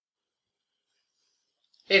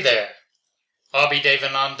Hey there,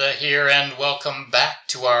 Abhidevananda here, and welcome back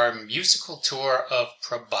to our musical tour of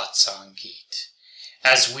Prabhat Sangeet,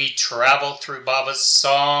 as we travel through Baba's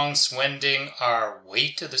songs, wending our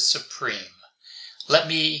way to the Supreme. Let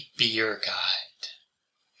me be your guide.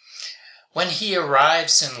 When he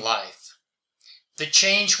arrives in life, the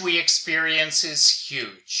change we experience is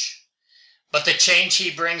huge. But the change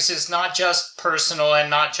he brings is not just personal and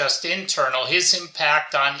not just internal. His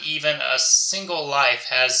impact on even a single life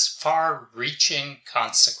has far-reaching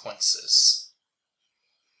consequences.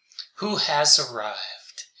 Who has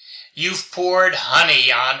arrived? You've poured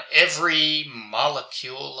honey on every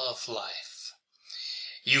molecule of life.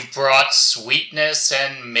 You've brought sweetness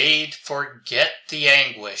and made forget the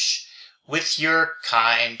anguish with your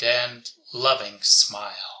kind and loving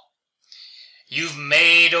smile. You've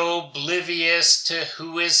made oblivious to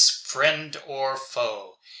who is friend or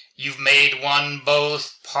foe. You've made one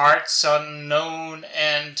both parts unknown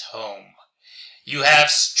and home. You have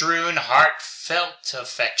strewn heartfelt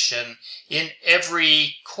affection in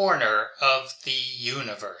every corner of the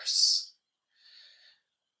universe.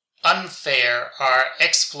 Unfair are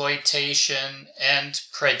exploitation and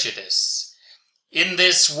prejudice. In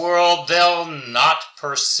this world they'll not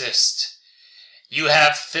persist. You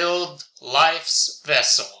have filled life's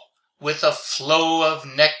vessel with a flow of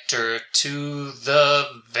nectar to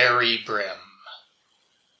the very brim.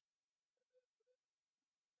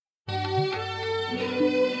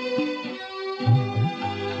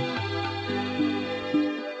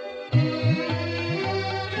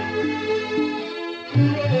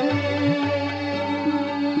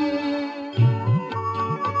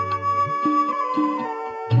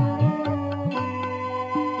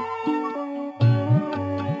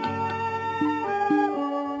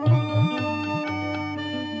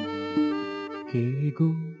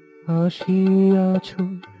 আসিয়াছো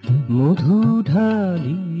মধু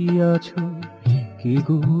ঢালিয়াছো, কে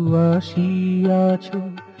গো আসিয়াছো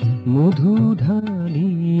মধু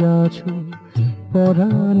ঢালিয়াছো,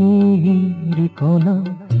 পরাণের কণা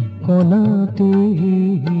কণাতে,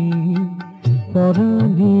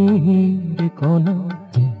 পরাণের কণা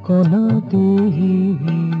কণাতে,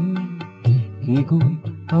 কে গো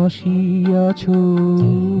আসিয়াছো।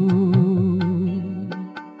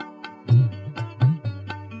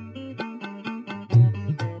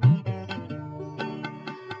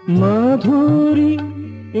 মাধুরী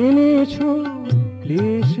এনেছো,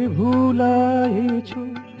 ক্লেশ ভুলায়েছো,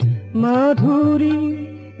 মাধুরী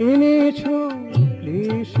এনেছো,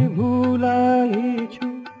 ক্লেশ ভুলায়েছো,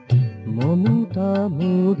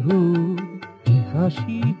 মমতামধুর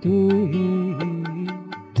হাসিতে,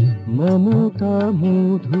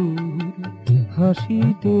 মমতামধুর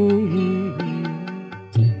হাসিতে,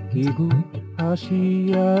 কে গো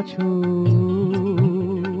আসিয়াছো।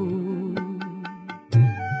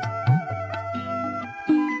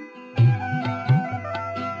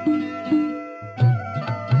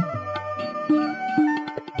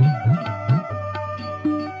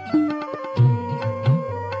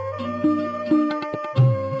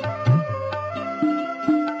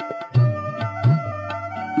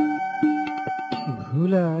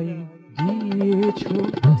 ভুলায়ে দিয়েছো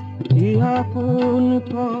এ আপন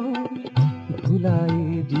পর,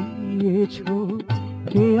 ভুলায়ে দিয়েছো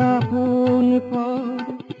এ আপন পর,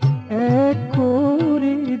 এক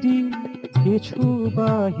করে দিয়েছো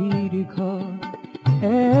বাহির ঘর,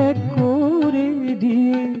 এক করে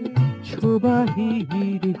দিয়েছো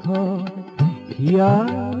বাহির ঘর,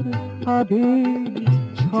 হিয়ার আবেগ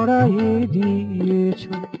ছড়ায়ে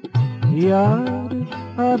দিয়েছো, হিয়ার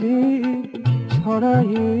আবেগ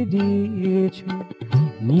ছড়ায়ে দিয়েছো,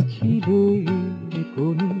 নিখিলের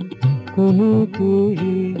কোণে কোণেতে,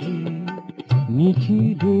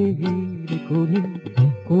 নিখিলের কোণে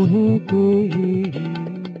কোণেতে,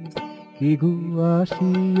 কে গো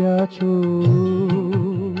আসিয়াছো,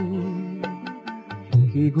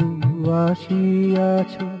 কে গো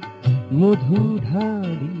আসিয়াছো মধু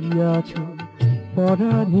ঢালিয়াছো,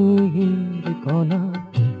 পরাণের কণা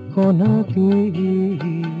কণাতে,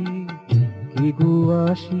 কে গো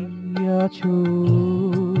আসিয়াছো।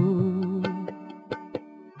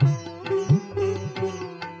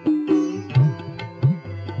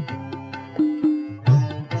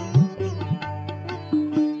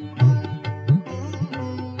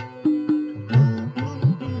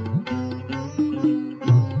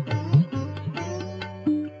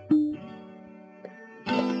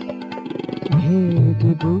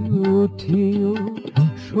 ভেদবুদ্ধিও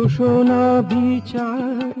শোষণা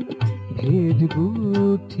বিচার,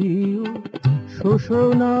 ভেদবুদ্ধিও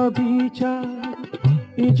শোষণা বিচার,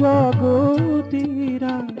 এ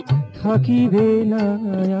জগতেরা থাকিবে না,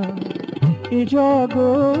 এ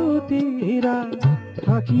জগতেরা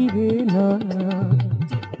থাকিবে না,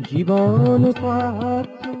 জীবন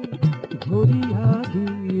পাত্র ভরিয়া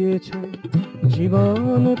দিয়েছ,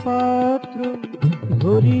 জীবন পাত্র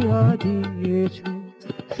ভরিয়া দিয়েছ,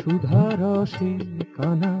 সুধারসে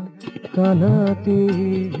কানা কানাতে,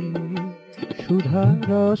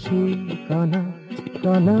 সুধারসে কানা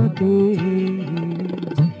কানাতে।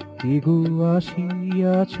 কি গো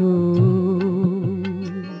আসিয়াছো,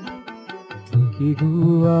 কি গো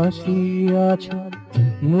আসিয়াছো,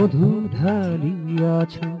 মধু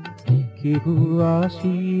ঢালিয়াছো, কি গো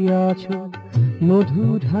আসিয়াছো, মধু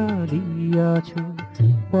ঢালিয়াছো,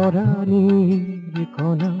 পরাণের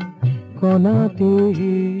কণা কণাতে।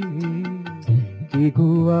 কি গো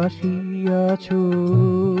আসিয়াছো।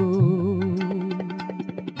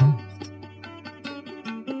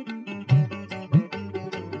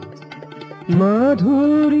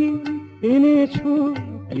 মাধুরী এনেছো,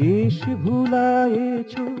 ক্লেশ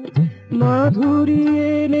ভুলায়েছো, মাধুরী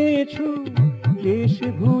এনেছো, ক্লেশ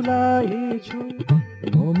ভুলায়েছো,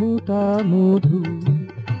 মমতা মধু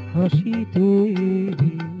হাসিতে,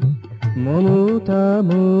 মমতা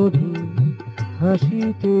মধু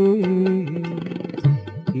হাসিতে।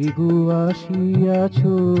 কি গো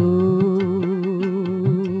আসিয়াছো।